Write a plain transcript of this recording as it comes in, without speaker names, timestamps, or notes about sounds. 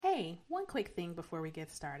Hey, one quick thing before we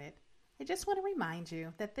get started. I just want to remind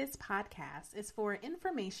you that this podcast is for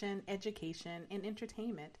information, education, and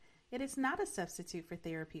entertainment. It is not a substitute for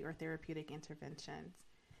therapy or therapeutic interventions.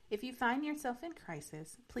 If you find yourself in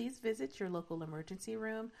crisis, please visit your local emergency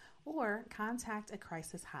room or contact a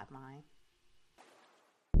crisis hotline.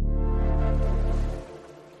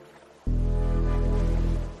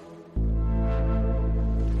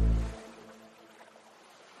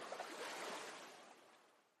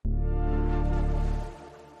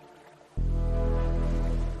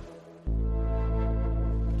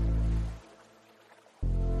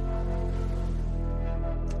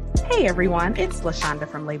 Hey everyone, it's LaShonda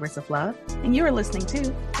from Labors of Love, and you are listening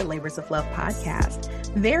to the Labors of Love podcast.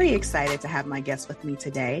 Very excited to have my guest with me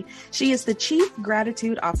today. She is the Chief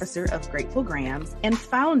Gratitude Officer of Grateful Grams and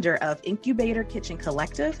founder of Incubator Kitchen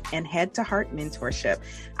Collective and Head to Heart Mentorship.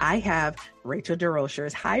 I have Rachel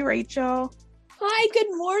DeRochers. Hi, Rachel. Hi,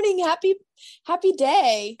 good morning. Happy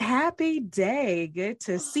day. Happy day. Good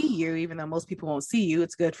to see you, even though most people won't see you.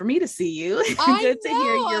 It's good for me to see you. Good to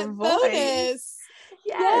hear your voice. Bonus.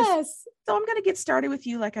 Yes. So I'm going to get started with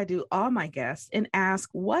you like I do all my guests and ask,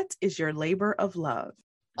 what is your labor of love?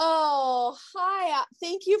 Oh, hi.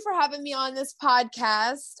 Thank you for having me on this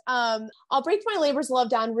podcast. I'll break my labors of love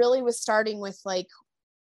down really with starting with like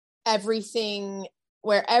everything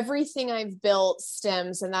I've built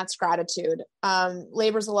stems, and that's gratitude.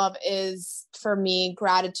 Labors of love is for me,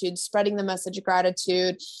 gratitude, spreading the message of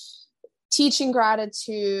gratitude, teaching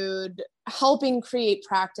gratitude, helping create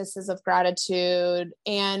practices of gratitude,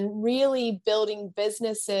 and really building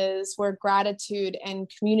businesses where gratitude and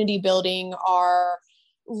community building are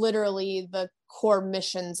literally the core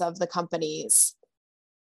missions of the companies.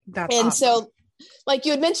 That's awesome. So like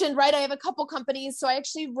you had mentioned, right, I have a couple companies. So I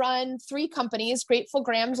actually run 3 companies. Grateful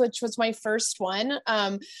Grams, which was my first one.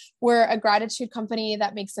 We're a gratitude company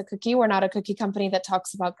that makes a cookie. We're not a cookie company that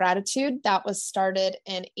talks about gratitude. That was started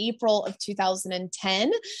in April of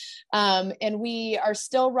 2010. And we are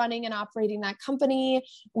still running and operating that company.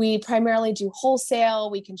 We primarily do wholesale.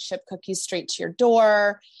 We can ship cookies straight to your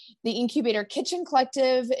door. The Incubator Kitchen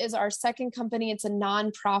Collective is our second company. It's a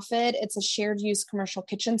nonprofit. It's a shared use commercial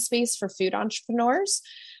kitchen space for food entrepreneurs.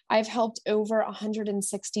 I've helped over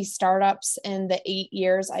 160 startups in the 8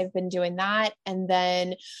 years I've been doing that. And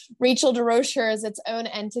then Rachel DeRocher is its own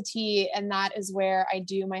entity. And that is where I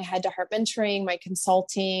do my head to heart mentoring, my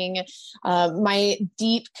consulting, my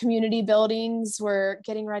deep community buildings. We're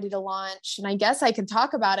getting ready to launch. And I guess I can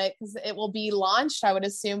talk about it because it will be launched, I would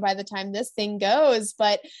assume, by the time this thing goes,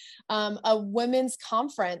 but a women's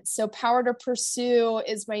conference. So Power to Pursue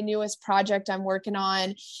is my newest project I'm working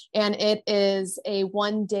on. And it is a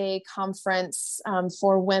one-day conference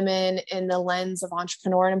for women in the lens of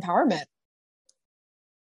entrepreneur and empowerment.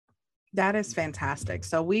 That is fantastic.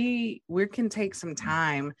 So we can take some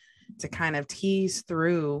time to kind of tease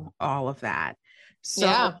through all of that. So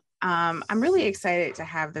yeah. I'm really excited to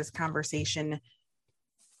have this conversation,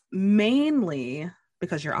 mainly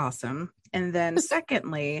because you're awesome. And then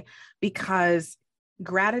secondly, because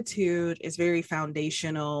gratitude is very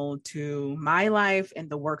foundational to my life and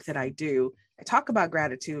the work that I do. I talk about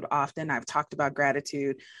gratitude often. I've talked about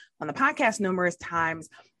gratitude on the podcast numerous times,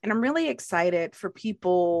 and I'm really excited for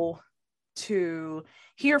people to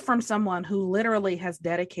hear from someone who literally has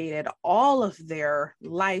dedicated all of their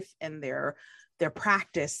life and their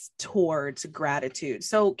practice towards gratitude.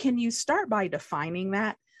 So can you start by defining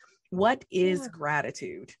that? What is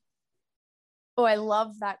gratitude? Oh, I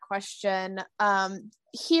love that question.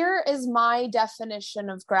 Here is my definition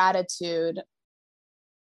of gratitude.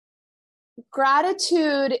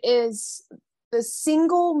 Gratitude is the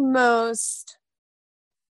single most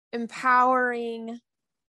empowering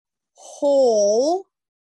whole,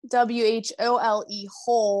 WHOLE,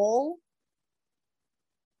 whole,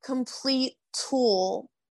 complete tool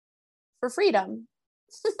for freedom.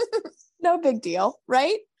 No big deal,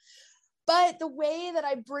 right? But the way that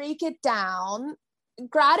I break it down,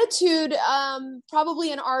 gratitude,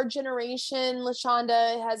 probably in our generation,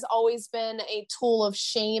 LaShonda, has always been a tool of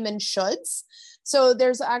shame and shoulds. So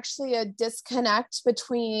there's actually a disconnect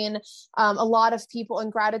between a lot of people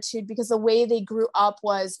and gratitude because the way they grew up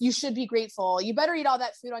was, you should be grateful. You better eat all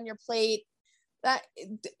that food on your plate. That,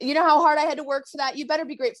 you know how hard I had to work for that. You better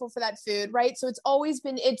be grateful for that food, right? So it's always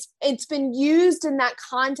been, it's been used in that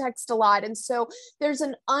context a lot. And so there's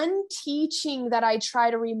an unteaching that I try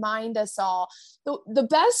to remind us all. The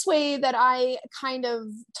best way that I kind of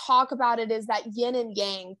talk about it is that yin and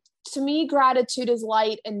yang. To me, gratitude is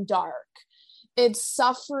light and dark. It's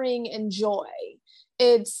suffering and joy.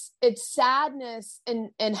 it's sadness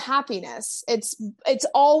and happiness. It's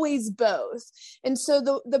always both. And so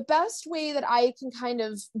the best way that I can kind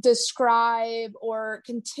of describe or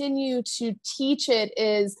continue to teach it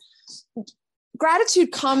is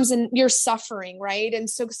gratitude comes in your suffering, right? And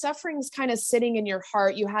so suffering is kind of sitting in your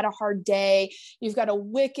heart. You had a hard day. You've got a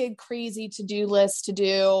wicked, crazy to-do list to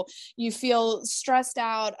do. You feel stressed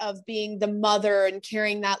out of being the mother and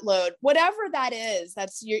carrying that load, whatever that is,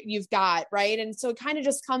 you've got, right? And so it kind of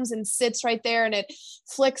just comes and sits right there, and it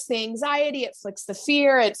flicks the anxiety, it flicks the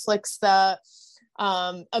fear, it flicks the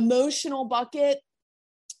emotional bucket.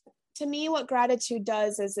 To me, what gratitude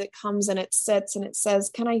does is it comes and it sits and it says,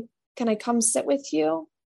 can I come sit with you?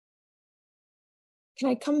 Can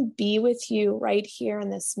I come be with you right here in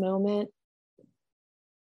this moment?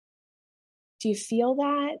 Do you feel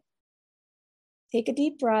that? Take a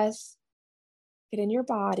deep breath. Get in your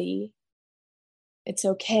body. It's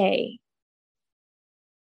okay.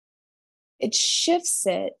 It shifts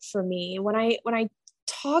it for me. When I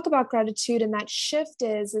talk about gratitude, and that shift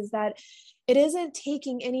is that it isn't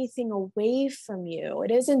taking anything away from you. It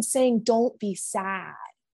isn't saying don't be sad.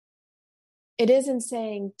 It isn't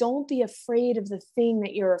saying, don't be afraid of the thing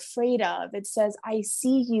that you're afraid of. It says, I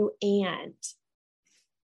see you and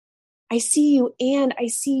I see you and I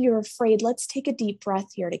see you're afraid. Let's take a deep breath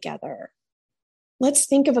here together. Let's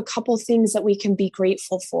think of a couple things that we can be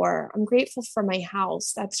grateful for. I'm grateful for my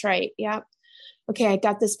house. That's right. Yeah. Okay. I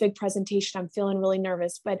got this big presentation. I'm feeling really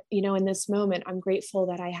nervous, but in this moment, I'm grateful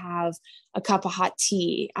that I have a cup of hot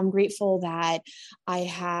tea. I'm grateful that I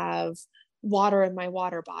have water in my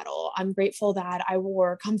water bottle. I'm grateful that I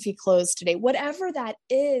wore comfy clothes today. Whatever that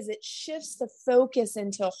is, it shifts the focus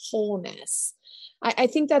into wholeness. I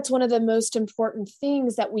think that's one of the most important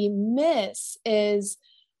things that we miss is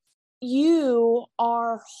you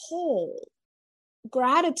are whole.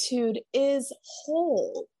 Gratitude is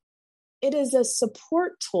whole. It is a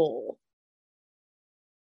support tool.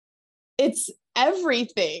 It's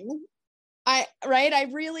everything. I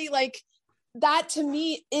really that. To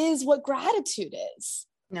me is what gratitude is.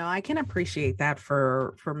 No, I can appreciate that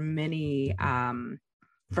for many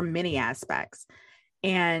aspects.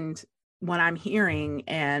 And when I'm hearing,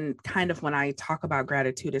 and kind of when I talk about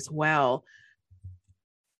gratitude as well,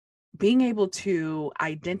 being able to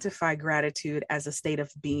identify gratitude as a state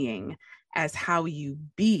of being, as how you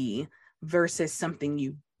be versus something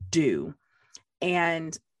you do.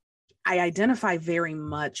 And I identify very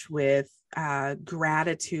much with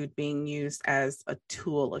gratitude being used as a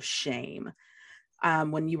tool of shame.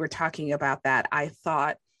 When you were talking about that, I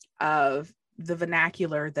thought of the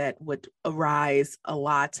vernacular that would arise a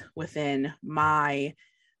lot within my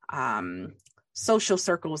social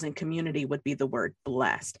circles and community would be the word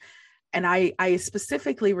blessed. And I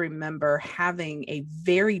specifically remember having a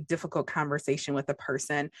very difficult conversation with a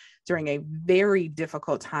person during a very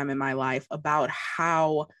difficult time in my life about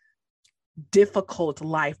how difficult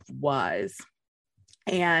life was.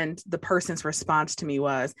 And the person's response to me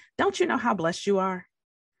was, don't you know how blessed you are?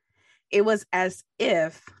 It was as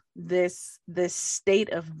if this state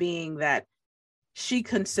of being that she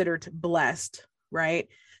considered blessed, right,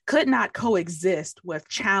 could not coexist with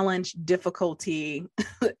challenge, difficulty,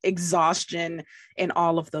 exhaustion, and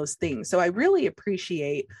all of those things. So I really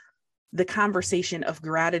appreciate the conversation of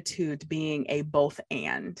gratitude being a both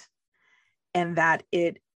and that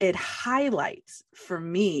it highlights for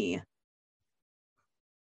me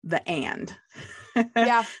the and.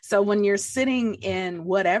 Yeah. So when you're sitting in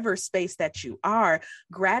whatever space that you are,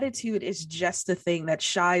 gratitude is just the thing that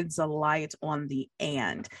shines a light on the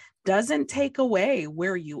and, doesn't take away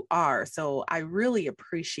where you are. So I really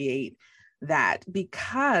appreciate that,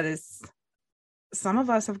 because some of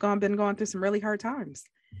us have been going through some really hard times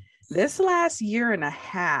this last year and a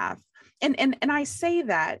half. And I say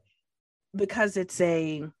that because it's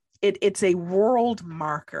a world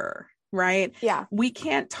marker, right? Yeah. We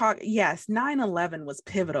can't talk. Yes, 9/11 was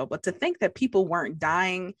pivotal, but to think that people weren't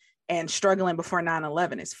dying and struggling before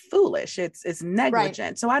 9/11 is foolish. It's negligent.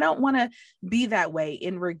 Right. So I don't want to be that way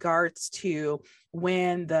in regards to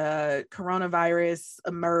when the coronavirus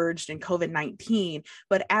emerged and COVID-19,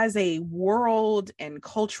 but as a world and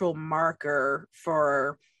cultural marker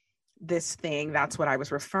for this thing, that's what I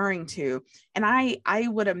was referring to. And I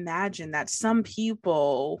would imagine that some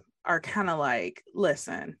people are kind of like,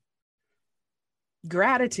 listen,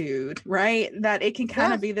 gratitude, right? That it can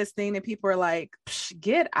kind of be this thing that people are like,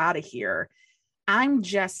 get out of here. I'm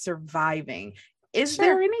just surviving. Is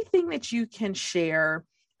there anything that you can share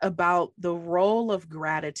about the role of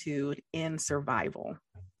gratitude in survival?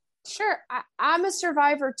 Sure. I'm a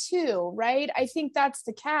survivor too, right? I think that's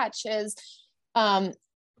the catch is,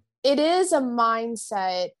 it is a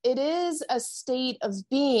mindset. It is a state of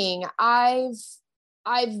being. I've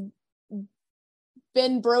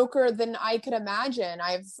been broker than I could imagine.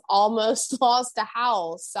 I've almost lost a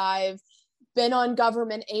house. I've been on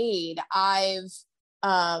government aid. I've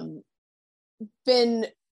been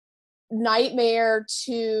nightmare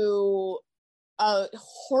to a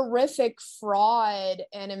horrific fraud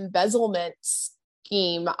and embezzlement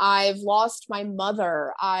scheme. I've lost my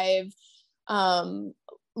mother. I've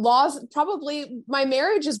lost, probably my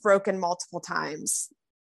marriage is broken multiple times.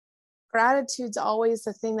 Gratitude's always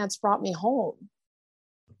the thing that's brought me home.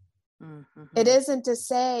 Mm-hmm. It isn't to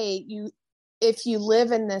say if you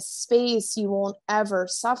live in this space, you won't ever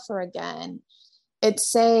suffer again.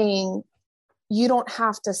 It's saying you don't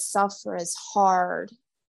have to suffer as hard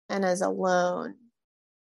and as alone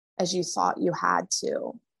as you thought you had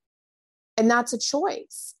to. And that's a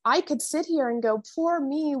choice. I could sit here and go, poor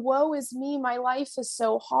me, woe is me, my life is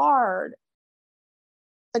so hard.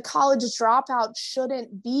 The college dropout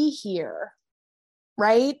shouldn't be here,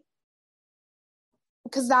 right?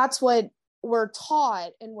 Because that's what we're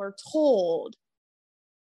taught and we're told.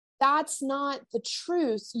 That's not the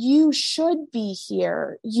truth. You should be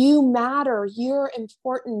here. You matter. You're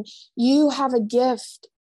important. You have a gift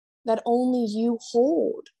that only you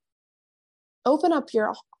hold. Open up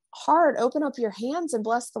your heart, open up your hands and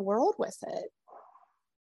bless the world with it.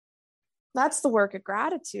 That's the work of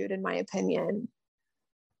gratitude, in my opinion.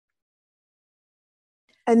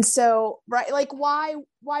 And so, right, like why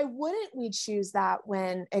wouldn't we choose that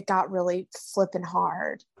when it got really flippin'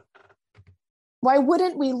 hard? Why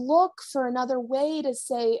wouldn't we look for another way to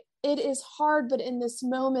say, it is hard, but in this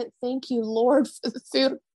moment, thank you, Lord, for the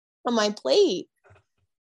food on my plate.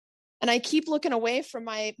 And I keep looking away from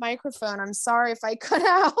my microphone. I'm sorry if I cut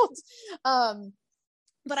out.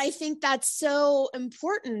 But I think that's so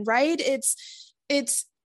important, right? It's,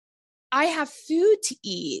 I have food to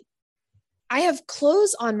eat. I have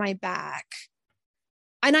clothes on my back.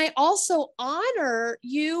 And I also honor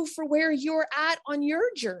you for where you're at on your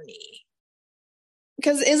journey.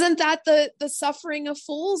 Because isn't that the suffering of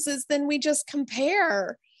fools, is then we just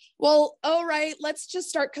compare. Well, all right, let's just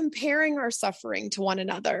start comparing our suffering to one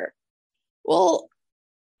another. Well,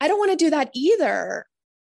 I don't want to do that either.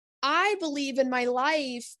 I believe in my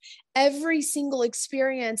life, every single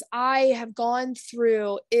experience I have gone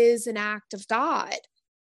through is an act of God.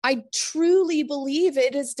 I truly believe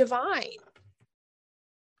it is divine.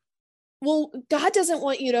 Well, God doesn't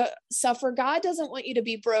want you to suffer. God doesn't want you to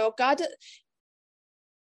be broke.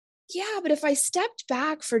 Yeah, but if I stepped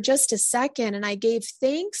back for just a second and I gave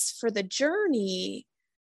thanks for the journey,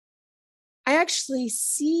 I actually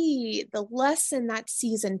see the lesson that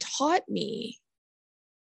season taught me.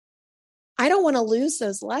 I don't want to lose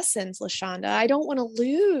those lessons, LaShonda. I don't want to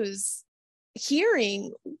lose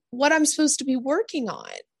hearing what I'm supposed to be working on.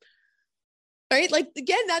 Right? Like,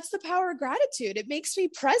 again, that's the power of gratitude. It makes me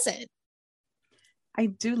present. I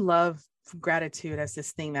do love gratitude as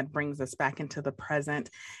this thing that brings us back into the present.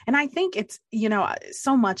 And I think it's,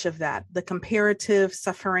 so much of that, the comparative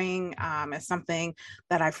suffering is something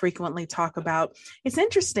that I frequently talk about. It's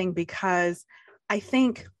interesting because I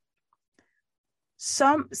think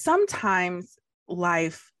sometimes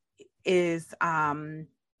life is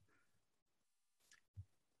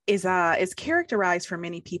characterized for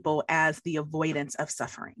many people as the avoidance of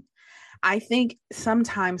suffering. I think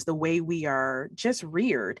sometimes the way we are just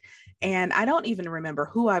reared, and I don't even remember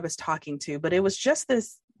who I was talking to, but it was just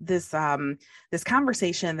this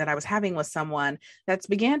conversation that I was having with someone that's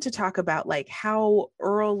began to talk about like how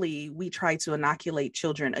early we try to inoculate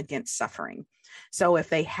children against suffering. So if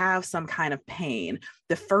they have some kind of pain,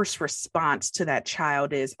 the first response to that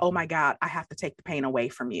child is, oh my God, I have to take the pain away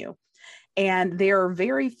from you. And there are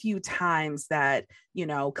very few times that,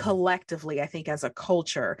 collectively, I think as a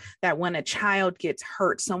culture, that when a child gets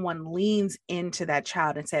hurt, someone leans into that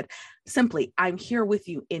child and said, simply, I'm here with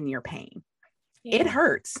you in your pain. Yeah. It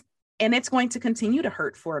hurts. And it's going to continue to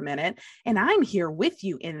hurt for a minute. And I'm here with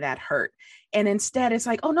you in that hurt. And instead, it's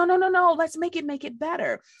like, oh, no, let's make it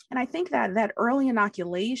better. And I think that early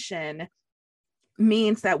inoculation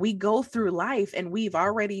means that we go through life and we've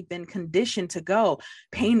already been conditioned to go,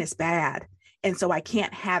 pain is bad. And so I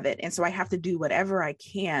can't have it. And so I have to do whatever I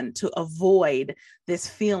can to avoid this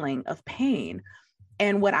feeling of pain.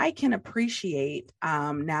 And what I can appreciate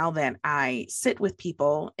now that I sit with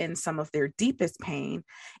people in some of their deepest pain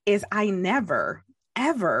is I never,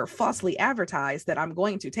 ever falsely advertise that I'm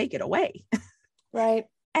going to take it away. Right.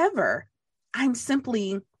 Ever. I'm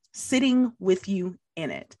simply sitting with you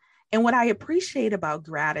in it. And what I appreciate about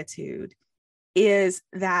gratitude is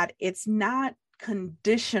that it's not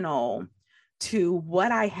conditional to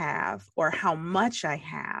what I have or how much I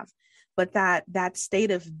have, but that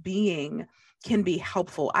state of being can be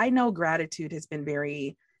helpful. I know gratitude has been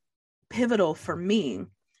very pivotal for me.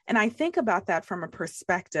 And I think about that from a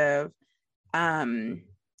perspective of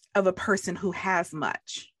a person who has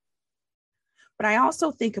much. But I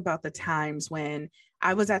also think about the times when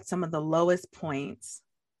I was at some of the lowest points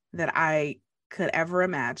that I could ever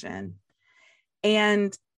imagine.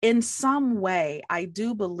 And in some way, I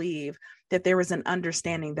do believe that there was an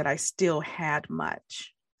understanding that I still had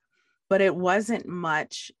much, but it wasn't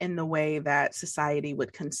much in the way that society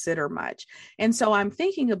would consider much. And so I'm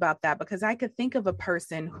thinking about that because I could think of a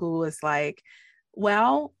person who is like,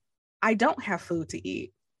 well, I don't have food to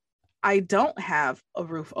eat. I don't have a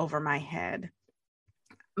roof over my head.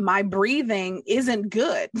 My breathing isn't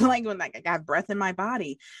good. Like when I got breath in my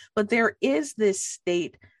body, but there is this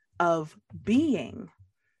state of being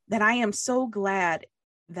that I am so glad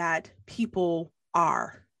that people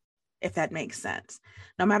are, if that makes sense.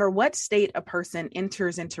 No matter what state a person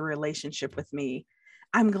enters into a relationship with me,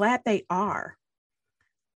 I'm glad they are.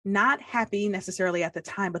 Not happy necessarily at the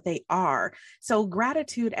time, but they are. So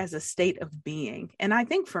gratitude as a state of being. And I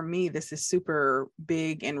think for me, this is super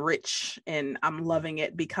big and rich, and I'm loving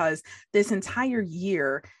it because this entire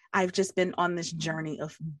year, I've just been on this journey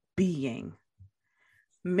of being,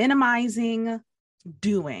 minimizing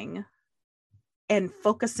doing, and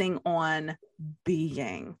focusing on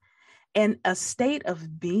being. And a state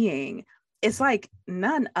of being is like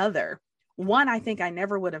none other. One, I think I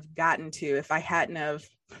never would have gotten to if I hadn't have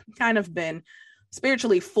kind of been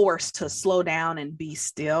spiritually forced to slow down and be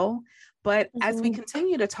still. But as we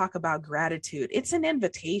continue to talk about gratitude, it's an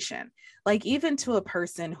invitation, like even to a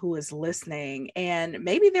person who is listening and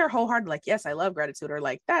maybe they're wholehearted, like, yes, I love gratitude, or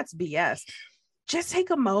like, that's BS. Just take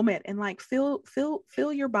a moment and like feel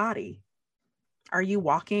your body. Are you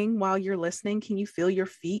walking while you're listening? Can you feel your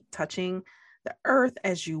feet touching the earth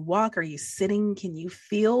as you walk? Are you sitting? Can you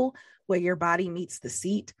feel where your body meets the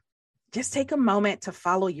seat? Just take a moment to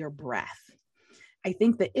follow your breath. I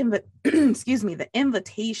think the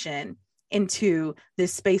invitation into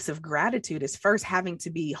this space of gratitude is first having to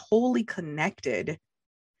be wholly connected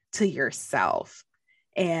to yourself.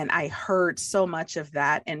 And I heard so much of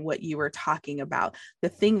that in what you were talking about, the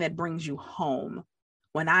thing that brings you home.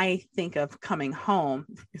 When I think of coming home,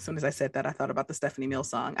 as soon as I said that, I thought about the Stephanie Mills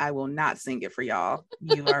song. I will not sing it for y'all.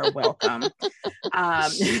 You are welcome.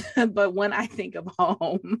 But when I think of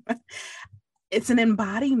home, it's an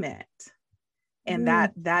embodiment. And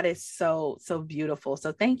that is so beautiful.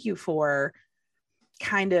 So thank you for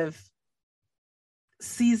kind of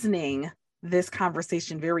seasoning this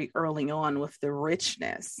conversation very early on with the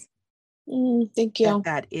richness. Thank you.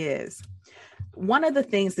 That is. One of the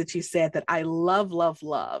things that you said that I love,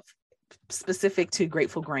 specific to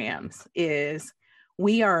Grateful Grams, is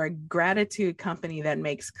we are a gratitude company that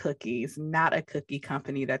makes cookies, not a cookie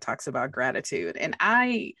company that talks about gratitude. And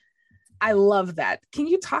I love that. Can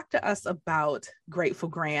you talk to us about Grateful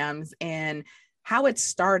Grams and how it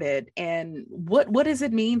started and what does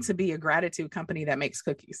it mean to be a gratitude company that makes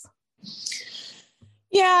cookies?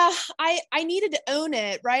 Yeah, I needed to own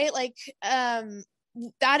it, right? Like,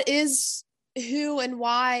 that is who and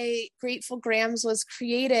why Grateful Grams was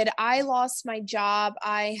created. I lost my job.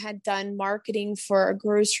 I had done marketing for a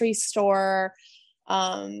grocery store,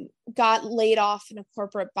 got laid off in a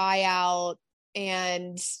corporate buyout,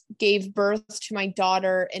 and gave birth to my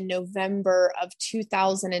daughter in November of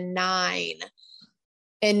 2009.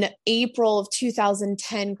 In April of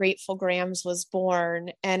 2010, Grateful Grams was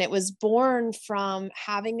born, and it was born from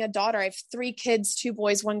having a daughter. I have 3 kids, 2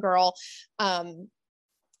 boys, 1 girl.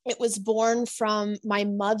 It was born from my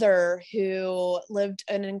mother, who lived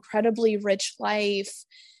an incredibly rich life,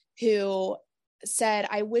 who said,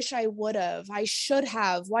 I wish I would have, I should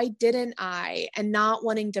have, why didn't I? And not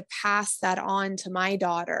wanting to pass that on to my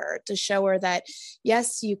daughter to show her that,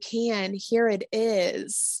 yes, you can, here it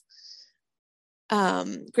is.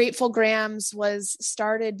 Grateful Grams was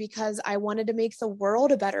started because I wanted to make the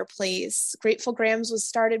world a better place. Grateful Grams was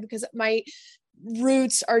started because my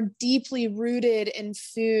roots are deeply rooted in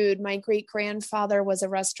food. My great grandfather was a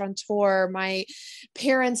restaurateur. My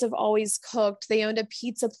parents have always cooked. They owned a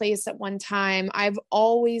pizza place at one time. I've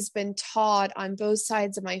always been taught on both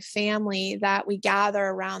sides of my family that we gather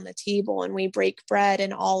around the table and we break bread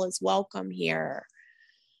and all is welcome here.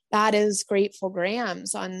 That is Grateful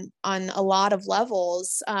Grams on a lot of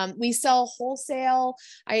levels. We sell wholesale.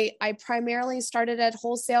 I primarily started at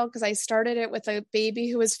wholesale because I started it with a baby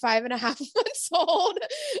who was 5.5 months old,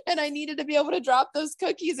 and I needed to be able to drop those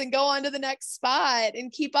cookies and go on to the next spot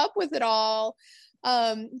and keep up with it all.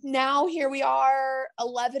 Now here we are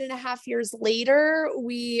 11 and a half years later.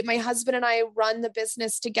 My husband and I run the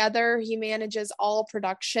business together. He manages all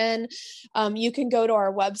production. You can go to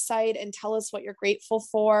our website and tell us what you're grateful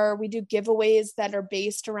for. We do giveaways that are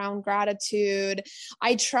based around gratitude.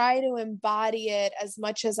 I try to embody it as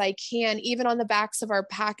much as I can. Even on the backs of our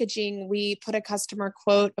packaging, we put a customer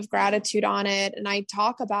quote of gratitude on it. And I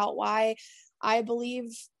talk about why I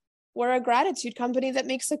believe we're a gratitude company that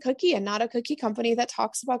makes a cookie and not a cookie company that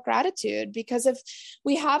talks about gratitude. Because if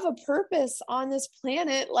we have a purpose on this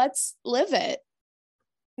planet, let's live it.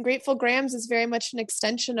 Grateful Grams is very much an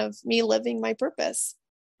extension of me living my purpose.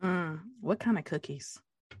 What kind of cookies?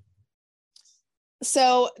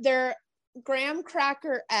 So they're graham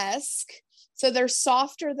cracker-esque. So they're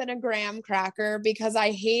softer than a graham cracker because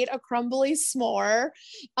I hate a crumbly s'more.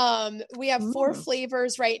 We have 4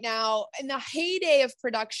 flavors right now. In the heyday of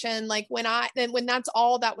production, like when that's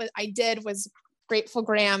all that I did was Grateful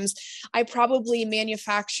Grams, I probably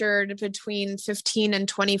manufactured between 15 and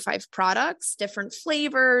 25 products, different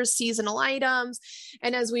flavors, seasonal items.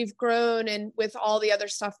 And as we've grown and with all the other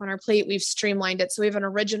stuff on our plate, we've streamlined it. So we have an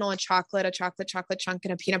original, a chocolate chunk,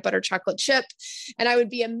 and a peanut butter chocolate chip. And I would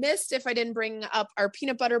be amiss if I didn't bring up our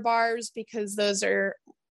peanut butter bars because those are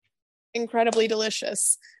incredibly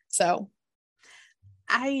delicious. So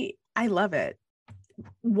I love it.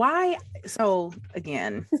 Why? So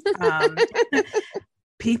again,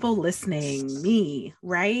 people listening, me,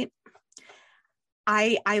 right?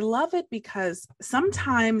 I love it because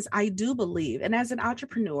sometimes I do believe, and as an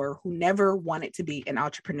entrepreneur who never wanted to be an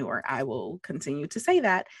entrepreneur, I will continue to say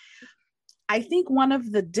that. I think one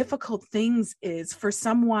of the difficult things is for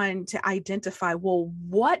someone to identify, well,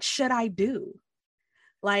 what should I do?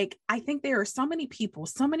 Like, I think there are so many people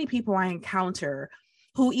I encounter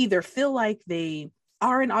who either feel like they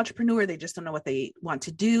are an entrepreneur, they just don't know what they want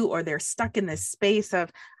to do, or they're stuck in this space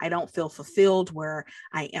of, I don't feel fulfilled where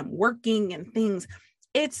I am working and things.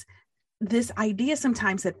 It's this idea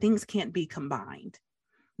sometimes that things can't be combined.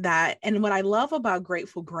 And what I love about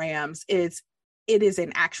Grateful Grams is it is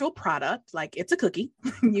an actual product, like it's a cookie.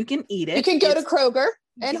 You can eat it. You can go to Kroger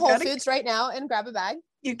and Whole Foods right now and grab a bag.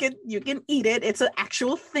 You can eat it. It's an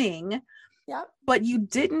actual thing. Yeah. But you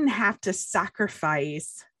didn't have to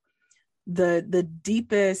sacrifice the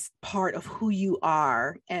deepest part of who you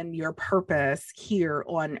are and your purpose here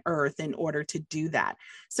on earth in order to do that.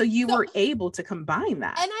 So you were able to combine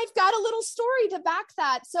that. And I've got a little story to back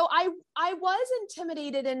that. So I was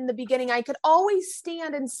intimidated in the beginning. I could always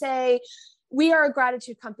stand and say, we are a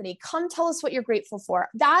gratitude company. Come tell us what you're grateful for.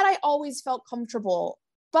 That I always felt comfortable.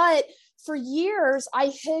 But for years,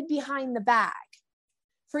 I hid behind the bag.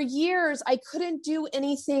 For years, I couldn't do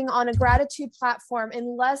anything on a gratitude platform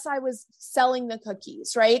unless I was selling the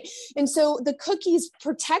cookies, right? And so the cookies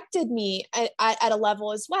protected me at a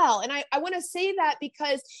level as well. And I want to say that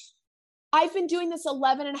because I've been doing this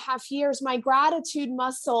 11 and a half years. My gratitude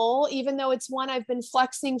muscle, even though it's one I've been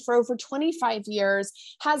flexing for over 25 years,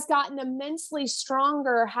 has gotten immensely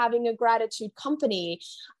stronger having a gratitude company.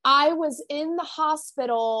 I was in the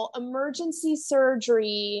hospital, emergency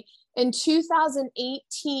surgery in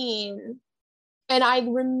 2018. And I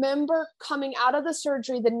remember coming out of the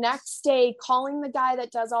surgery the next day, calling the guy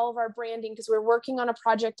that does all of our branding, because we were working on a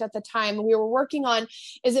project at the time. And we were working on,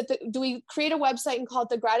 do we create a website and call it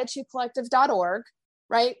thegratitudecollective.org,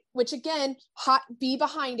 right? Which again, be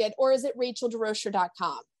behind it, or is it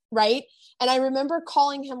rachelderosher.com, right? And I remember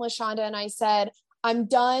calling him, LaShonda, and I said, I'm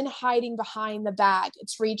done hiding behind the bag.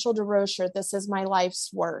 It's Rachel DeRocher. This is my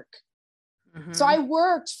life's work. Mm-hmm. So I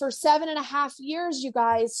worked for 7.5 years, you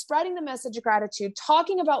guys, spreading the message of gratitude,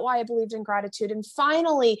 talking about why I believed in gratitude. And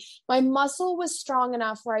finally, my muscle was strong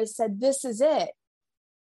enough where I said, this is it.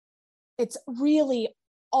 It's really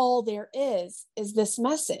all there is this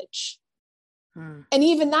message. And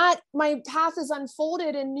even that, my path is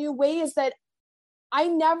unfolded in new ways that I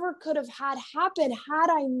never could have had happen had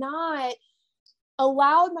I not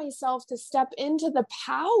allowed myself to step into the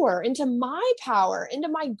power, into my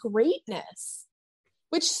greatness,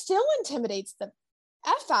 which still intimidates the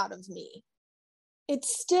F out of me. It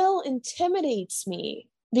still intimidates me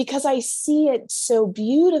because I see it so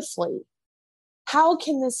beautifully. How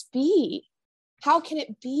can this be? How can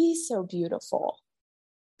it be so beautiful?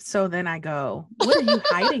 So then I go, what are you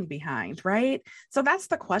hiding behind? Right? So that's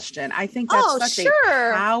the question. I think that's such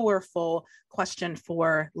a powerful question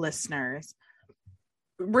for listeners.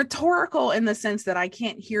 Rhetorical in the sense that I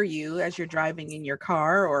can't hear you as you're driving in your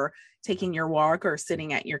car or taking your walk or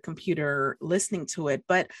sitting at your computer listening to it,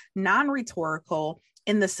 but non-rhetorical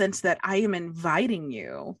in the sense that I am inviting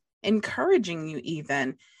you, encouraging you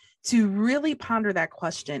even to really ponder that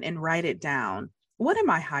question and write it down. What am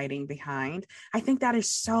I hiding behind? I think that is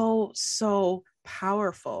so, so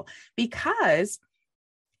powerful, because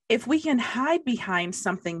if we can hide behind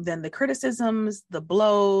something, then the criticisms, the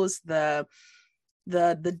blows, the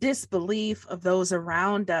disbelief of those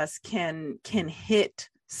around us can hit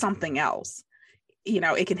something else.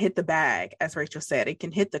 It can hit the bag, as Rachel said, it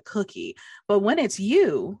can hit the cookie. But when it's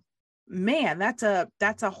you, man, that's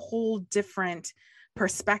a whole different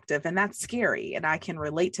perspective, and that's scary. And I can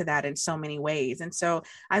relate to that in so many ways. And so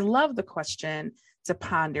I love the question to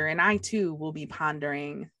ponder. And I too will be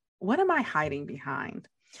pondering, what am I hiding behind?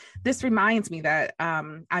 This reminds me that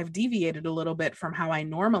I've deviated a little bit from how I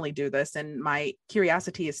normally do this. And my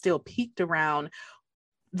curiosity is still piqued around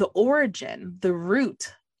the origin, the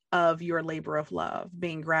root of your labor of love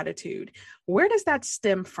being gratitude. Where does that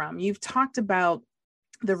stem from? You've talked about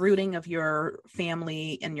the rooting of your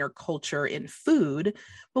family and your culture in food,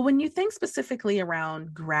 but when you think specifically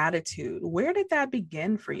around gratitude, where did that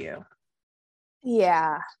begin for you?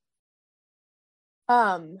 Yeah.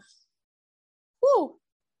 Whew.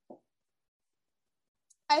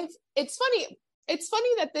 It's funny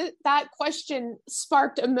that that question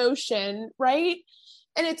sparked emotion, right?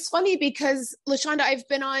 And it's funny because, LaShonda, I've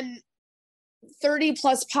been on 30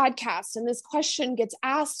 plus podcasts, and this question gets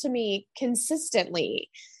asked to me consistently,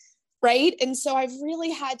 right? And so I've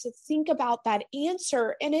really had to think about that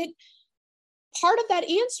answer. And part of that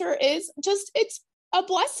answer is just, it's a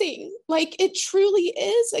blessing. Like, it truly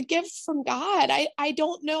is a gift from God. I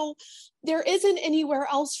don't know, there isn't anywhere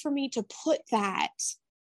else for me to put that.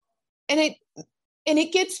 And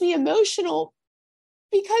it gets me emotional,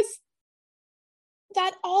 because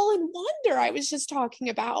that all in wonder I was just talking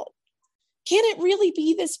about, can it really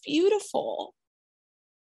be this beautiful?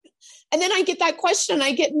 And then I get that question,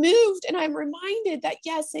 I get moved, and I'm reminded that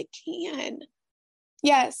yes, it can.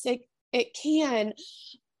 Yes, it can.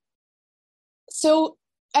 So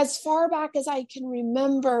as far back as I can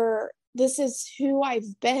remember, this is who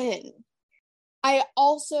I've been. I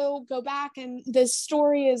also go back, and this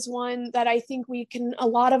story is one that I think a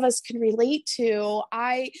lot of us can relate to.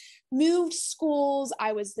 I moved schools.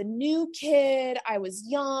 I was the new kid. I was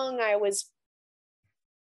young. I was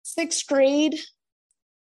 6th grade.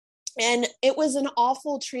 And it was an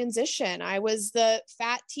awful transition. I was the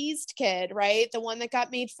fat teased kid, right? The one that got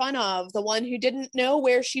made fun of, the one who didn't know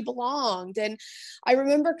where she belonged. And I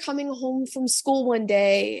remember coming home from school one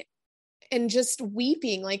day and just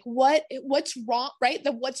weeping, like, what's wrong, right?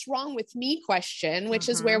 The what's wrong with me question, which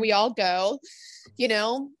is where we all go,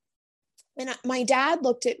 and my dad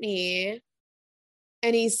looked at me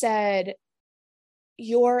and he said,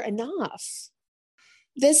 "You're enough.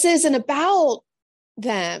 This isn't about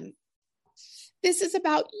them. This is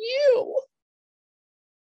about you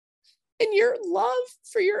and your love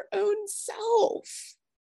for your own self.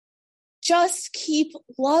 Just keep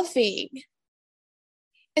loving."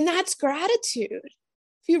 And that's gratitude.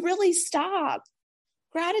 If you really stop,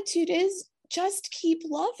 gratitude is just keep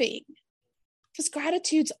loving, because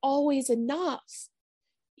gratitude's always enough.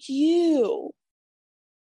 You,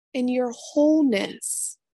 in your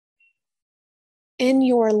wholeness, in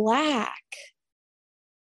your lack,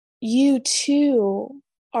 you too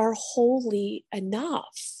are wholly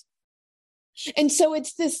enough. And so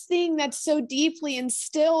it's this thing that's so deeply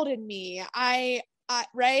instilled in me. And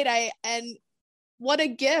what a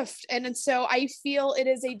gift. And so I feel it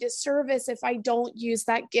is a disservice if I don't use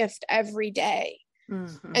that gift every day.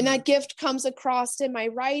 Mm-hmm. And that gift comes across in my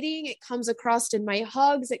writing. It comes across in my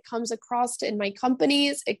hugs. It comes across in my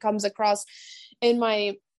companies. It comes across in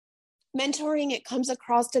my mentoring. It comes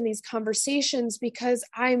across in these conversations, because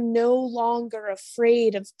I'm no longer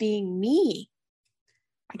afraid of being me.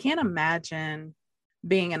 I can't imagine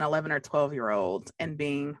being an 11 or 12-year-old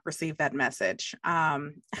and received that message.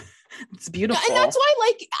 It's beautiful. And that's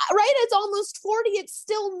why, it's almost 40, it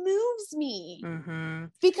still moves me,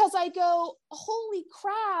 because I go, holy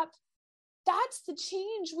crap, that's the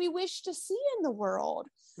change we wish to see in the world.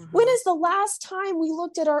 When is the last time we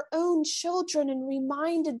looked at our own children and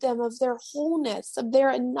reminded them of their wholeness, of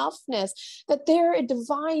their enoughness, that they're a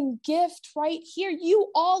divine gift right here? You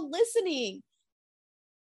all listening,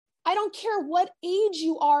 I don't care what age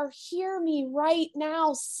you are, hear me right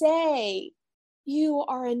now say, you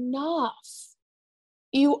are enough.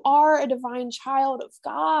 You are a divine child of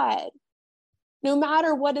God. No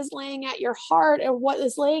matter what is laying at your heart or what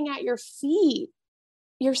is laying at your feet,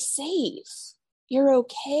 you're safe. You're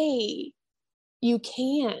okay. You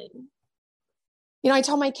can. I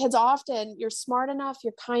tell my kids often, you're smart enough,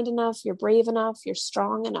 you're kind enough, you're brave enough, you're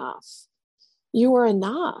strong enough. You are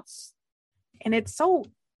enough. And it's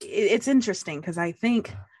interesting, because I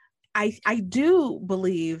think I do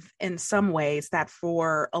believe in some ways that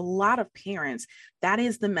for a lot of parents, that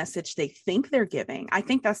is the message they think they're giving. I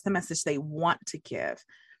think that's the message they want to give.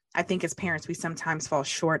 I think as parents, we sometimes fall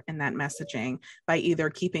short in that messaging by either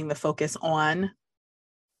keeping the focus on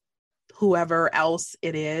whoever else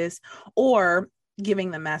it is, or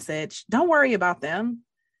giving the message, don't worry about them.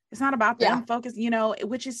 It's not about them. Focus,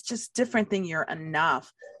 which is just different than you're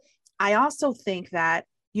enough. I also think that,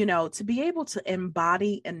 to be able to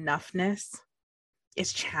embody enoughness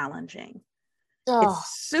is challenging. Oh.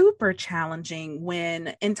 It's super challenging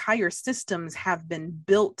when entire systems have been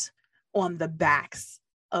built on the backs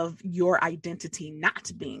of your identity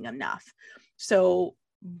not being enough. So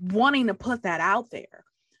wanting to put that out there,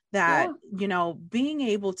 that, being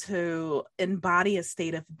able to embody a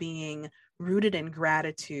state of being rooted in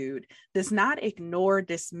gratitude does not ignore,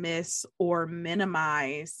 dismiss, or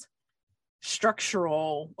minimize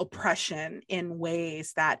structural oppression in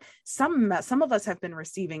ways that some of us have been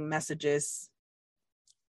receiving messages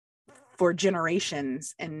for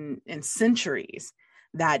generations and centuries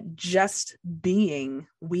that just being,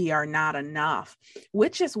 we are not enough,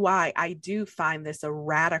 which is why I do find this a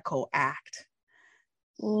radical act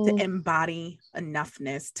to embody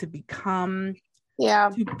enoughness, to become,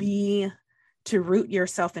 to root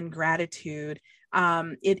yourself in gratitude.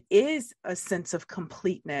 It is a sense of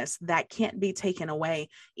completeness that can't be taken away,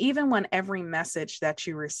 even when every message that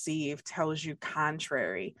you receive tells you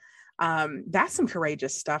contrary. That's some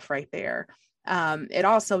courageous stuff right there. It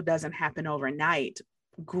also doesn't happen overnight.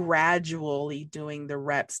 Gradually doing the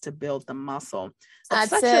reps to build the muscle.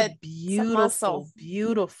 That's such a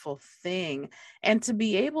beautiful thing. And to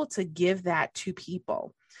be able to give that to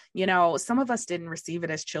people, some of us didn't receive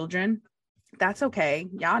it as children. That's okay.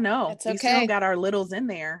 Y'all know we still got our littles in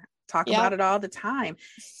there. Talk about it all the time.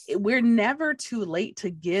 We're never too late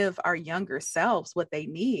to give our younger selves what they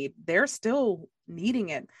need. They're still needing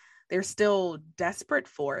it. They're still desperate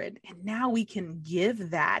for it. And now we can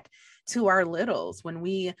give that to our littles when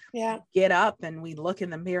we get up and we look in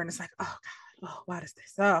the mirror and it's like, oh God, oh, what is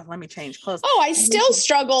this? Oh, let me change clothes. Oh, I still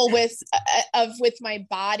struggle with my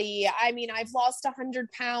body. I mean, I've lost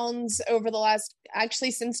 100 pounds over the last,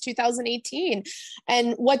 actually since 2018.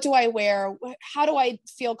 And what do I wear? How do I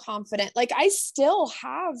feel confident? Like I still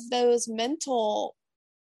have those mental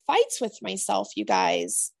fights with myself, you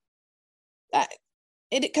guys.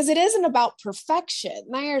 Because it isn't about perfection.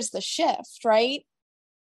 There's the shift, right?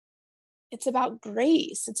 It's about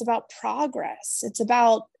grace. It's about progress. It's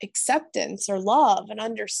about acceptance or love and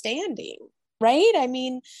understanding, right? I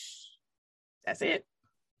mean, that's it.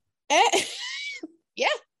 Yeah.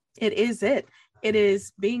 It is it. It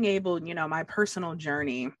is being able, my personal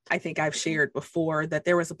journey. I think I've shared before that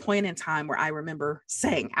there was a point in time where I remember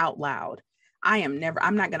saying out loud, I'm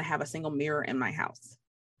not going to have a single mirror in my house.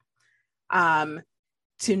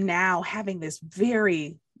 To now having this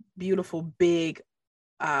very beautiful, big,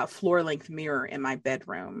 floor length mirror in my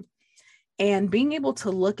bedroom, and being able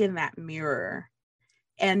to look in that mirror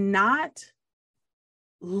and not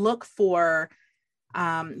look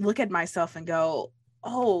at myself and go,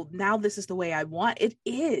 oh, now this is the way I want. It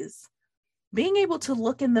is being able to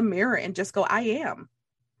look in the mirror and just go, I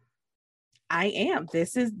am,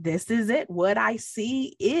 this is it. What I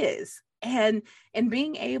see is, and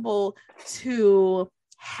being able to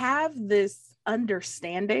have this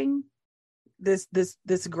understanding,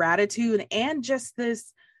 this gratitude, and just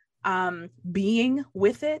this being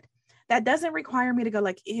with it, that doesn't require me to go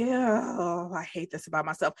like, ew, I hate this about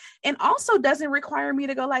myself. And also doesn't require me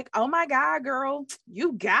to go like, oh my God, girl,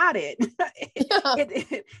 you got it.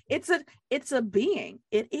 It's a being.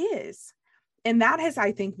 It is. And that has,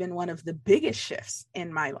 I think, been one of the biggest shifts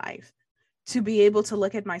in my life, to be able to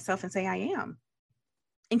look at myself and say, I am,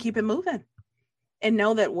 and keep it moving. And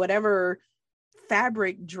know that whatever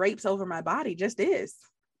fabric drapes over my body just is.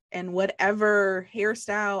 And whatever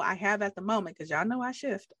hairstyle I have at the moment, because y'all know I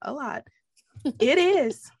shift a lot, it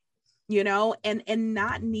is, and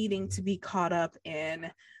not needing to be caught up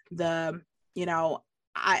in the,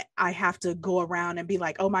 I have to go around and be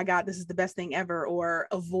like, oh my God, this is the best thing ever, or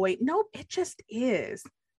avoid. Nope, it just is.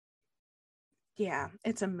 Yeah,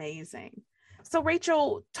 it's amazing. So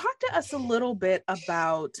Rachel, talk to us a little bit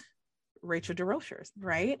about Rachel DeRochers,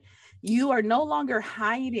 right? You are no longer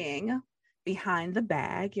hiding behind the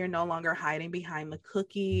bag. You're no longer hiding behind the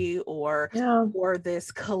cookie or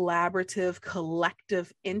this collaborative,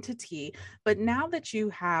 collective entity. But now that you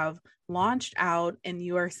have launched out and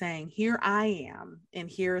you are saying, here I am, and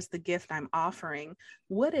here's the gift I'm offering,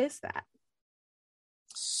 what is that?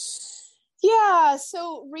 Yeah,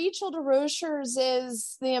 so Rachel DeRochers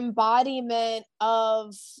is the embodiment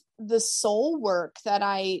of the soul work that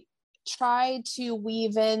I try to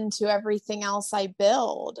weave into everything else I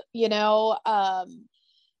build. It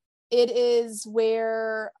is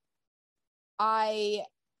where I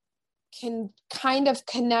can kind of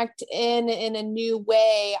connect in a new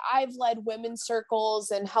way. I've led women's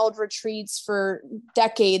circles and held retreats for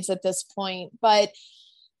decades at this point, but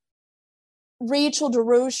Rachel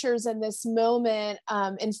DeRocher's in this moment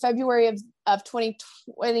in February of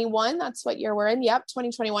 2021. That's what year we're in. Yep,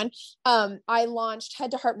 2021. I launched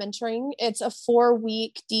Head to Heart Mentoring. It's a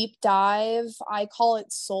 4-week deep dive. I call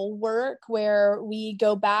it soul work, where we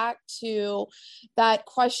go back to that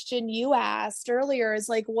question you asked earlier, is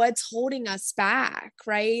like, what's holding us back,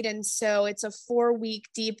 right? And so it's a 4-week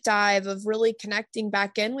deep dive of really connecting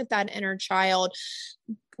back in with that inner child,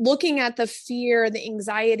 looking at the fear, the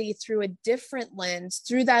anxiety through a different lens,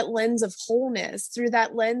 through that lens of wholeness, through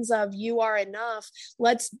that lens of you are enough.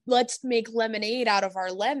 Let's make lemonade out of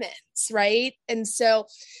our lemons, right? And so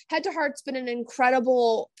Head to Heart's been an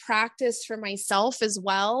incredible practice for myself as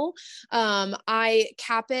well. I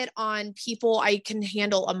cap it on people I can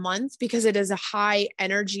handle a month, because it is a high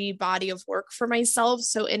energy body of work for myself.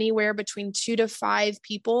 So anywhere between 2 to 5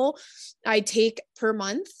 people I take per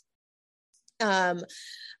month.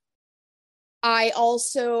 I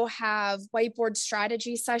also have whiteboard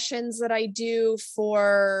strategy sessions that I do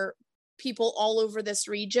for people all over this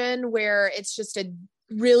region, where it's just a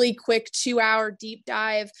really quick 2-hour deep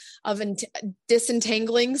dive of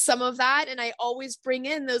disentangling some of that. And I always bring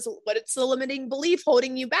in those, what's the limiting belief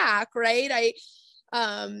holding you back, right?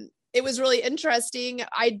 It was really interesting.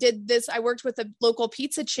 I worked with a local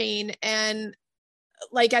pizza chain, and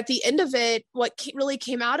like at the end of it, what really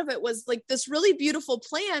came out of it was like this really beautiful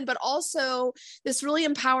plan, but also this really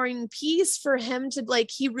empowering piece for him to, like,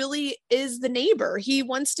 he really is the neighbor. He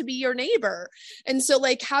wants to be your neighbor. And so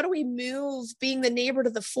like, how do we move being the neighbor to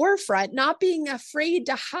the forefront, not being afraid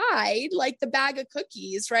to hide like the bag of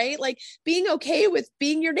cookies, right? Like being okay with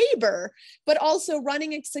being your neighbor, but also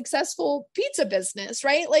running a successful pizza business,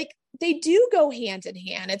 right? Like, they do go hand in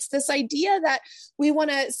hand. It's this idea that we want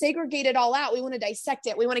to segregate it all out. We want to dissect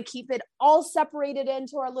it. We want to keep it all separated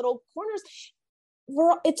into our little corners.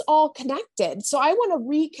 It's all connected. So I want to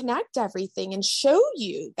reconnect everything and show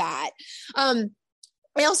you that.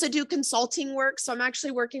 I also do consulting work. So I'm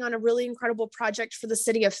actually working on a really incredible project for the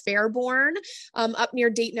city of Fairborn, up near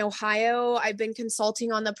Dayton, Ohio. I've been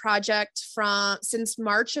consulting on the project since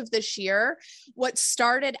March of this year. What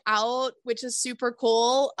started out, which is super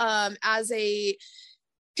cool, as a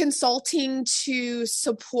consulting to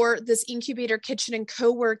support this incubator kitchen and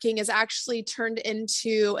co-working, is actually turned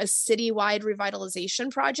into a citywide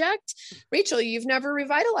revitalization project. Rachel, you've never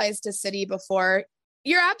revitalized a city before.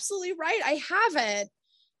 You're absolutely right. I haven't.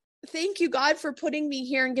 Thank you, God, for putting me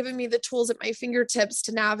here and giving me the tools at my fingertips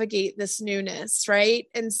to navigate this newness, right?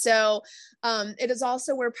 And so it is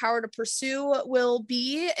also where Power to Pursue will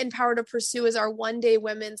be. And Power to Pursue is our one-day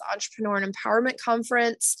women's entrepreneur and empowerment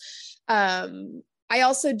conference. I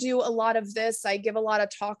also do a lot of this. I give a lot of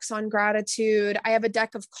talks on gratitude. I have a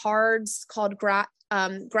deck of cards called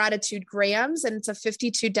Gratitude Grams, and it's a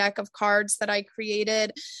 52 deck of cards that I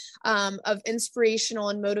created of inspirational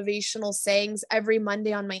and motivational sayings. Every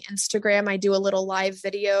Monday on my Instagram, I do a little live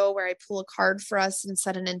video where I pull a card for us and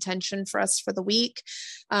set an intention for us for the week.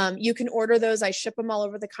 You can order those. I ship them all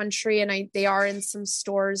over the country, and they are in some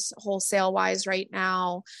stores wholesale wise right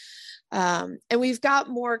now. And we've got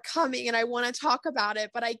more coming, and I want to talk about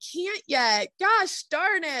it, but I can't yet. Gosh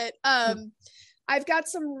darn it. I've got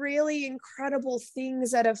some really incredible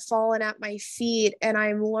things that have fallen at my feet, and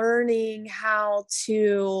I'm learning how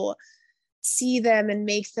to see them and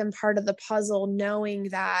make them part of the puzzle, knowing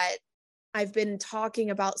that I've been talking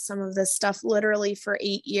about some of this stuff literally for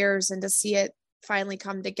 8 years, and to see it finally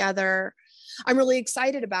come together, I'm really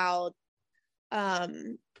excited about.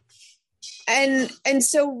 And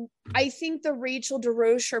so I think the Rachel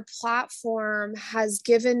DeRocher platform has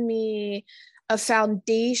given me a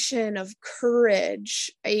foundation of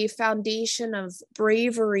courage, a foundation of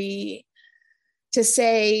bravery to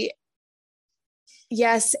say,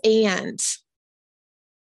 yes, and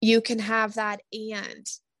you can have that, and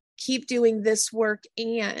keep doing this work,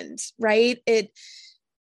 and right.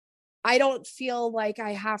 I don't feel like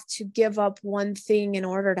I have to give up one thing in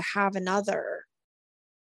order to have another.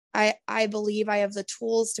 I believe I have the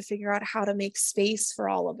tools to figure out how to make space for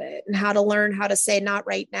all of it, and how to learn how to say not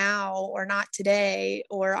right now, or not today,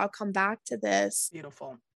 or I'll come back to this.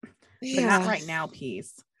 Beautiful. Yeah. The not right now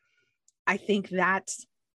piece. I think that,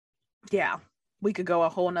 yeah, we could go a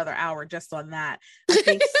whole nother hour just on that. I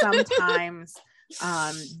think sometimes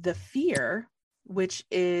the fear, which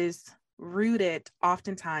is rooted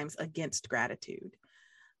oftentimes against gratitude,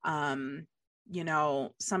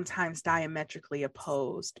 sometimes diametrically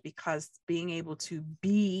opposed, because being able to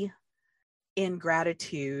be in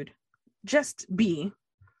gratitude, just be,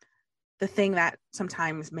 the thing that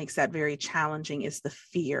sometimes makes that very challenging is the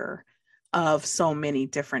fear of so many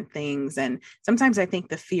different things. And sometimes I think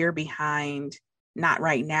the fear behind not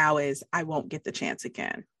right now is I won't get the chance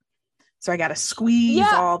again. So I got to squeeze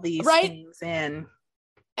all these things in.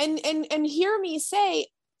 And hear me say,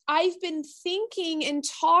 I've been thinking and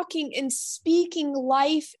talking and speaking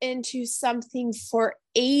life into something for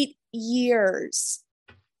 8 years.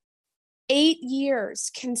 8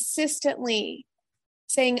 years consistently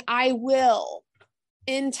saying, I will,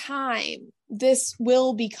 in time, this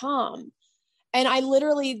will become. And I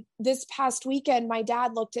literally, this past weekend, my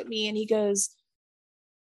dad looked at me and he goes,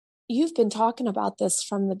 you've been talking about this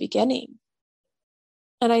from the beginning.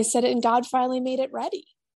 And I said, and God finally made it ready.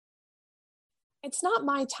 It's not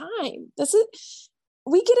my time.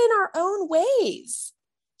 We get in our own ways.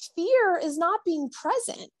 Fear is not being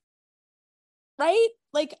present, right?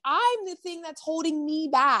 Like, I'm the thing that's holding me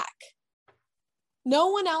back. No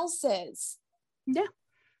one else is. Yeah.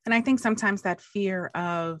 And I think sometimes that fear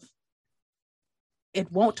of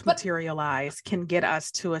it won't materialize can get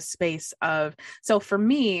us to a space of, so for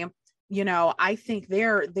me, I think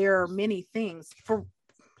there are many things, for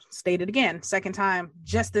stated again, second time,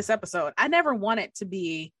 just this episode, I never wanted to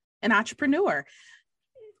be an entrepreneur.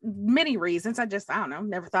 Many reasons. I don't know,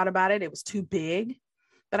 never thought about it. It was too big.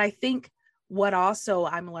 But I think what also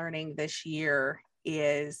I'm learning this year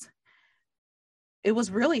is it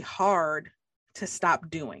was really hard to stop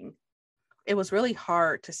doing. It was really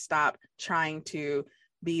hard to stop trying to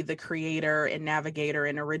be the creator and navigator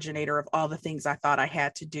and originator of all the things I thought I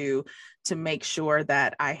had to do to make sure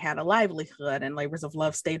that I had a livelihood and Labors of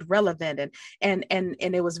Love stayed relevant. And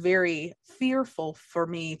it was very fearful for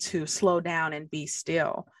me to slow down and be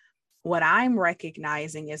still. What I'm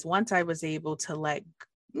recognizing is once I was able to let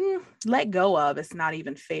go of, it's not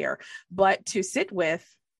even fair, but to sit with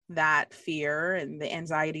that fear and the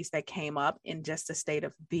anxieties that came up in just a state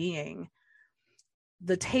of being.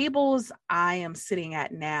 The tables I am sitting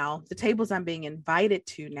at now, the tables I'm being invited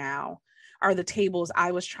to now, are the tables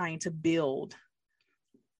I was trying to build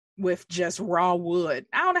with just raw wood.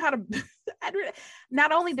 I don't know how to,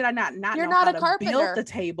 not only did I not You're know not how a to carpenter. build the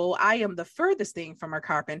table, I am the furthest thing from a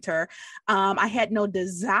carpenter. I had no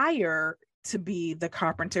desire to be the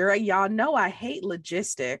carpenter. Y'all know I hate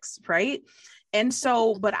logistics, right? And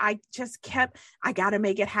so, but I just kept, I got to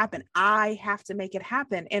make it happen. I have to make it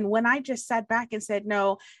happen. And when I just sat back and said,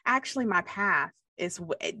 no, actually my path is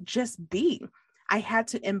just be, I had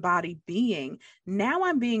to embody being. Now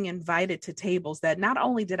I'm being invited to tables that not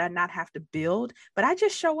only did I not have to build, but I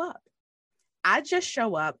just show up. I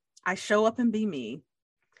show up and be me.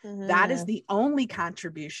 Mm-hmm. That is the only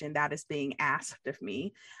contribution that is being asked of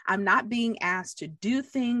me. I'm not being asked to do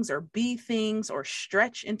things or be things or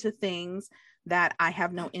stretch into things that I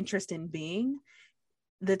have no interest in being.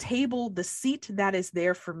 The table, the seat that is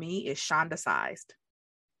there for me is Shonda sized.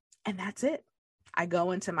 And that's it. I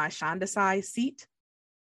go into my Shonda size seat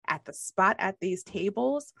at the spot at these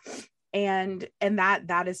tables. And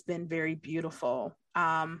that has been very beautiful.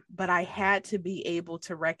 But I had to be able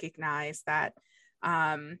to recognize that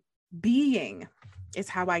being is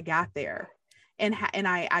how I got there. And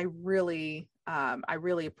I really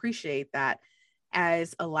appreciate that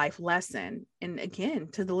as a life lesson. And again,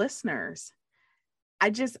 to the listeners,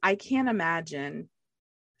 I can't imagine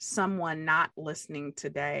someone not listening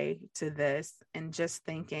today to this and just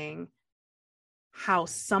thinking how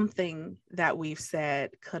something that we've said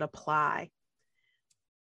could apply,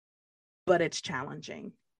 but it's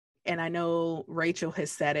challenging. And I know Rachel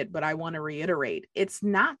has said it, but I want to reiterate, it's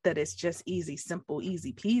not that it's just easy, simple,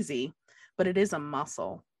 easy peasy, but it is a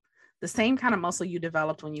muscle. The same kind of muscle you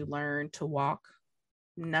developed when you learned to walk.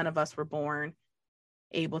 None of us were born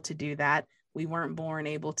able to do that. We weren't born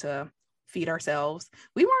able to feed ourselves.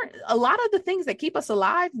 A lot of the things that keep us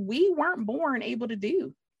alive, we weren't born able to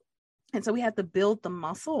do. And so we had to build the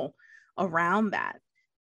muscle around that.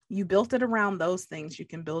 You built it around those things. You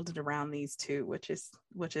can build it around these too, which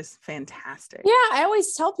is fantastic. Yeah. I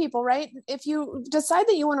always tell people, right? If you decide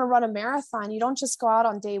that you want to run a marathon, you don't just go out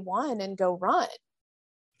on day one and go run.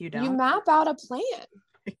 You don't. You map out a plan,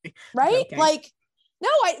 right? Okay. Like, no,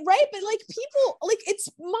 right. But like people, like it's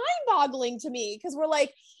mind boggling to me because we're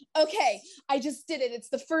like, okay, I just did it. It's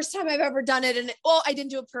the first time I've ever done it. And I didn't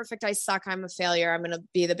do it perfect. I suck. I'm a failure. I'm going to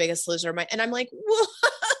be the biggest loser. And I'm like,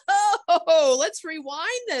 whoa, let's rewind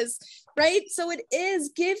this. Right. So it is,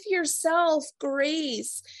 give yourself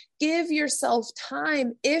grace, give yourself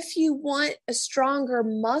time. If you want a stronger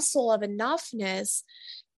muscle of enoughness,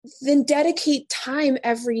 then dedicate time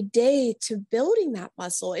every day to building that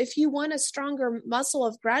muscle. If you want a stronger muscle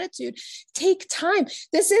of gratitude, take time.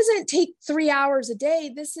 This isn't take 3 hours a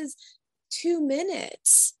day. This is 2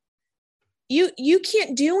 minutes. You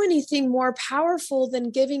can't do anything more powerful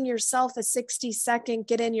than giving yourself a 60-second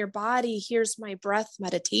get in your body, here's my breath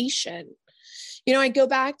meditation. I go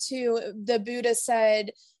back to the Buddha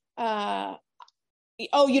said,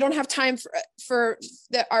 you don't have time for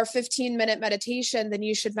our 15-minute meditation, then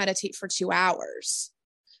you should meditate for 2 hours.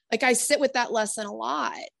 Like, I sit with that lesson a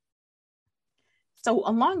lot. So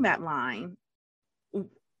along that line,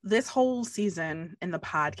 this whole season in the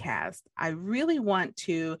podcast, I really want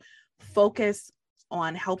to focus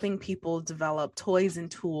on helping people develop toys and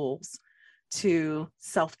tools to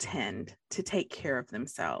self-tend, to take care of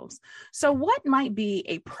themselves. So what might be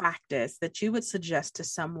a practice that you would suggest to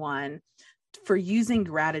someone for using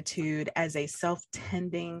gratitude as a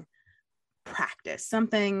self-tending practice,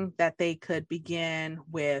 something that they could begin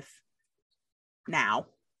with now?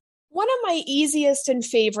 One of my easiest and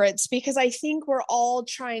favorites, because I think we're all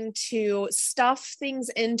trying to stuff things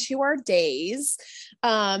into our days.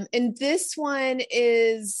 And this one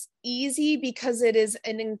is easy because it is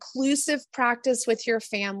an inclusive practice with your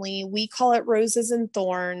family. We call it roses and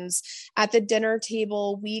thorns. At the dinner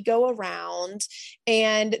table, we go around,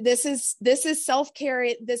 and this is self-care,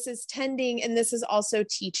 this is tending, and this is also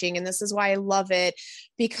teaching. And this is why I love it,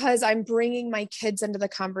 because I'm bringing my kids into the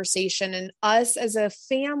conversation, and us as a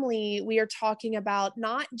family, we are talking about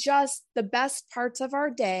not just the best parts of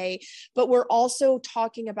our day, but we're also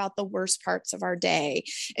talking about the worst parts of our day.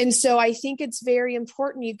 And so I think it's very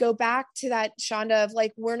important. You go back to that, Shonda, of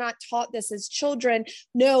like, we're not taught this as children.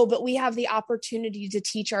 No, but we have the opportunity to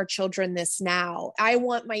teach our children this now. I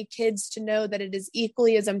want my kids to know that it is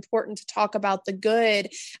equally as important to talk about the good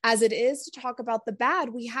as it is to talk about the bad.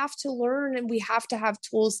 We have to learn, and we have to have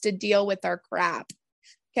tools to deal with our crap.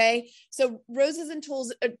 Okay. So roses and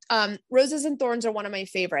thorns are one of my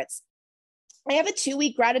favorites. I have a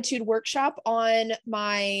 2-week gratitude workshop on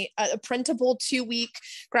my a printable 2-week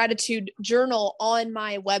gratitude journal on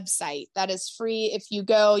my website. That is free. If you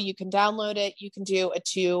go, you can download it. You can do a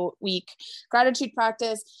 2-week gratitude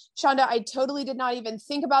practice. Shonda, I totally did not even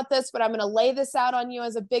think about this, but I'm going to lay this out on you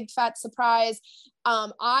as a big fat surprise.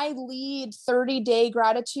 I lead 30-day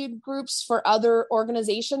gratitude groups for other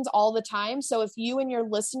organizations all the time. So if you and your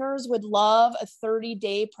listeners would love a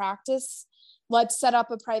 30-day practice, let's set up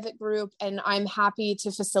a private group, and I'm happy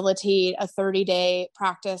to facilitate a 30-day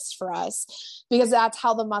practice for us, because that's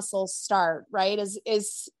how the muscles start, right?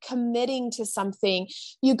 Is committing to something.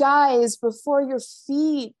 You guys, before your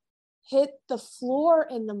feet hit the floor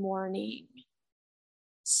in the morning,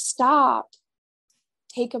 stop,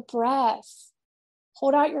 take a breath,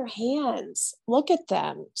 hold out your hands, look at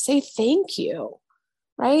them, say thank you,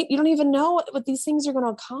 right? You don't even know what these things are going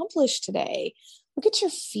to accomplish today. Look at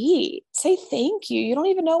your feet. Say thank you. You don't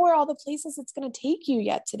even know where all the places it's going to take you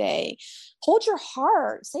yet today. Hold your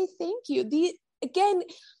heart. Say thank you. Again,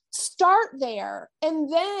 start there,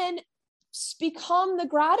 and then become the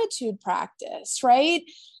gratitude practice, right?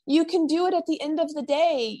 You can do it at the end of the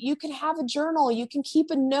day. You can have a journal. You can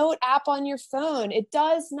keep a note app on your phone. It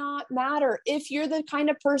does not matter. If you're the kind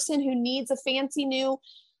of person who needs a fancy new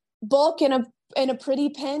book and a pretty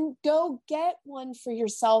pen, go get one for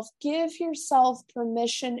yourself. Give yourself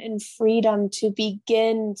permission and freedom to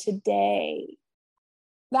begin today.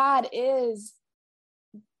 That is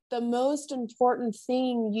the most important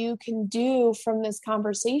thing you can do from this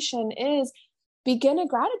conversation, is begin a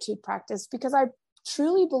gratitude practice, because I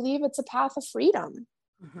truly believe it's a path of freedom.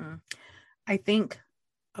 Mm-hmm. I think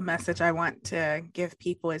a message I want to give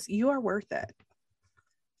people is you are worth it.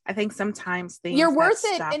 I think sometimes things you're worth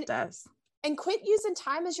that it stopped us. And quit using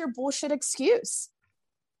time as your bullshit excuse.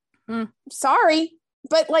 Sorry,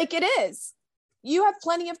 but like, it is. You have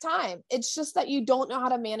plenty of time. It's just that you don't know how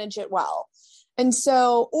to manage it well. And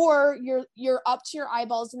so, or you're up to your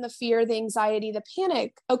eyeballs in the fear, the anxiety, the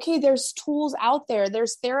panic. Okay, there's tools out there.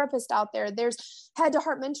 There's therapists out there. There's head to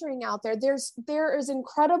heart mentoring out there. There is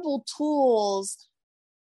incredible tools.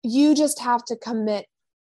 You just have to commit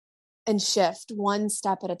and shift one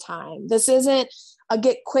step at a time. This isn't a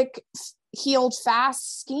get quick healed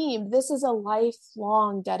fast scheme. This is a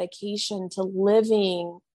lifelong dedication to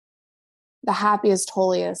living the happiest,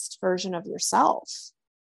 holiest version of yourself.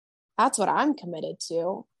 That's what I'm committed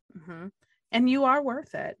to. Mm-hmm. And you are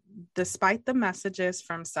worth it, despite the messages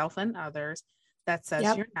from self and others that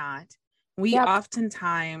says you're not. We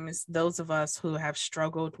oftentimes, those of us who have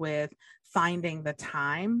struggled with finding the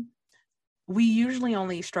time, we usually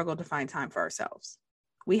only struggle to find time for ourselves.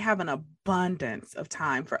 We have an abundance of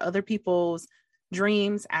time for other people's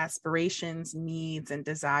dreams, aspirations, needs, and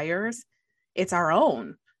desires, it's our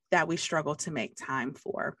own that we struggle to make time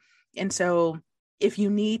for. And so if you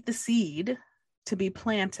need the seed to be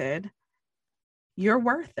planted, you're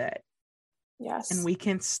worth it. Yes. And we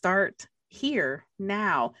can start here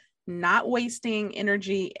now, not wasting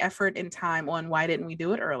energy, effort, and time on why didn't we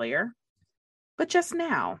do it earlier, but just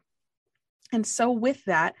now. And so with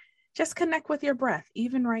that, just connect with your breath,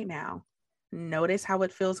 even right now. Notice how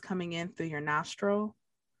it feels coming in through your nostril.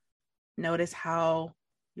 Notice how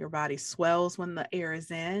your body swells when the air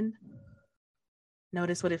is in.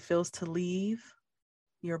 Notice what it feels to leave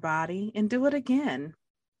your body, and do it again.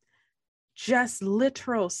 Just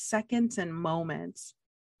literal seconds and moments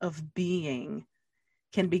of being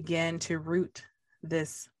can begin to root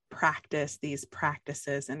these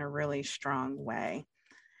practices in a really strong way.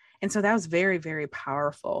 And so that was very, very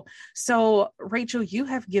powerful. So Rachel, you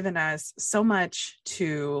have given us so much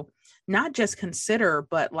to not just consider,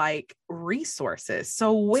 but like resources.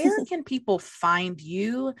 So where can people find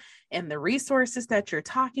you and the resources that you're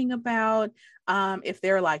talking about? If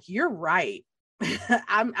they're like, you're right,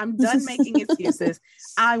 I'm done making excuses,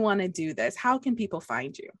 I want to do this. How can people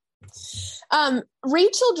find you?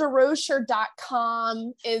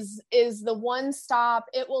 RachelDeRocher.com is the one stop.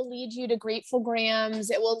 It will lead you to Grateful Grams.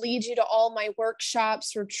 It will lead you to all my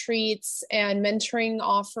workshops, retreats, and mentoring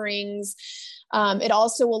offerings. It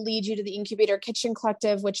also will lead you to the Incubator Kitchen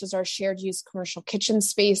Collective, which is our shared use commercial kitchen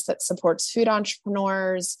space that supports food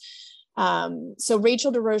entrepreneurs. So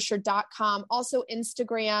RachelDeRocher.com, also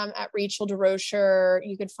Instagram at RachelDeRocher.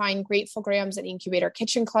 You could find Grateful Grams and Incubator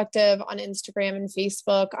Kitchen Collective on Instagram and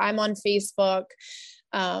Facebook. I'm on Facebook.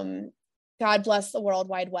 God bless the World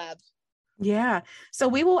Wide Web. Yeah. So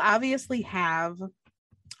we will obviously have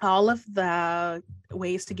all of the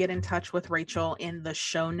ways to get in touch with Rachel in the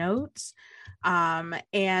show notes.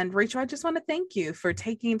 And Rachel, I just want to thank you for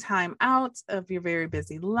taking time out of your very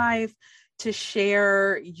busy life to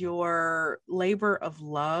share your labor of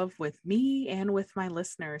love with me and with my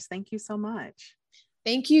listeners. Thank you so much.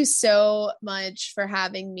 Thank you so much for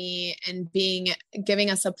having me and giving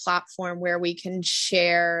us a platform where we can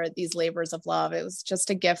share these labors of love. It was just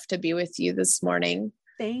a gift to be with you this morning.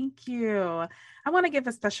 Thank you. I want to give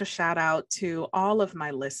a special shout out to all of my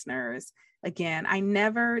listeners. Again, I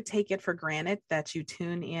never take it for granted that you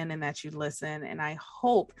tune in and that you listen. And I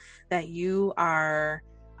hope that you are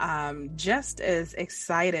just as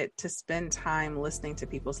excited to spend time listening to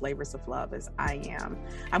people's labors of love as I am.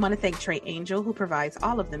 I want to thank Trey Angel, who provides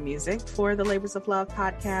all of the music for the Labors of Love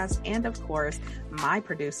podcast, and of course, my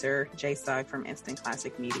producer, Jay Sugg from Instant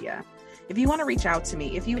Classic Media. If you want to reach out to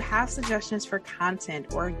me, if you have suggestions for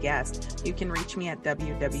content or guests, you can reach me at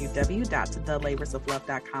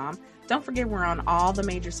www.thelaborsoflove.com. Don't forget, we're on all the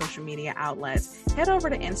major social media outlets. Head over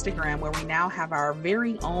to Instagram, where we now have our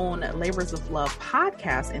very own Labors of Love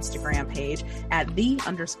podcast Instagram page at _LOL_pod.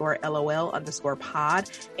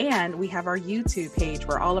 And we have our YouTube page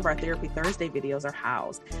where all of our Therapy Thursday videos are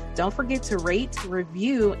housed. Don't forget to rate,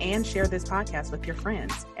 review, and share this podcast with your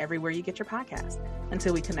friends everywhere you get your podcast.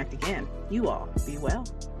 Until we connect again, you all be well.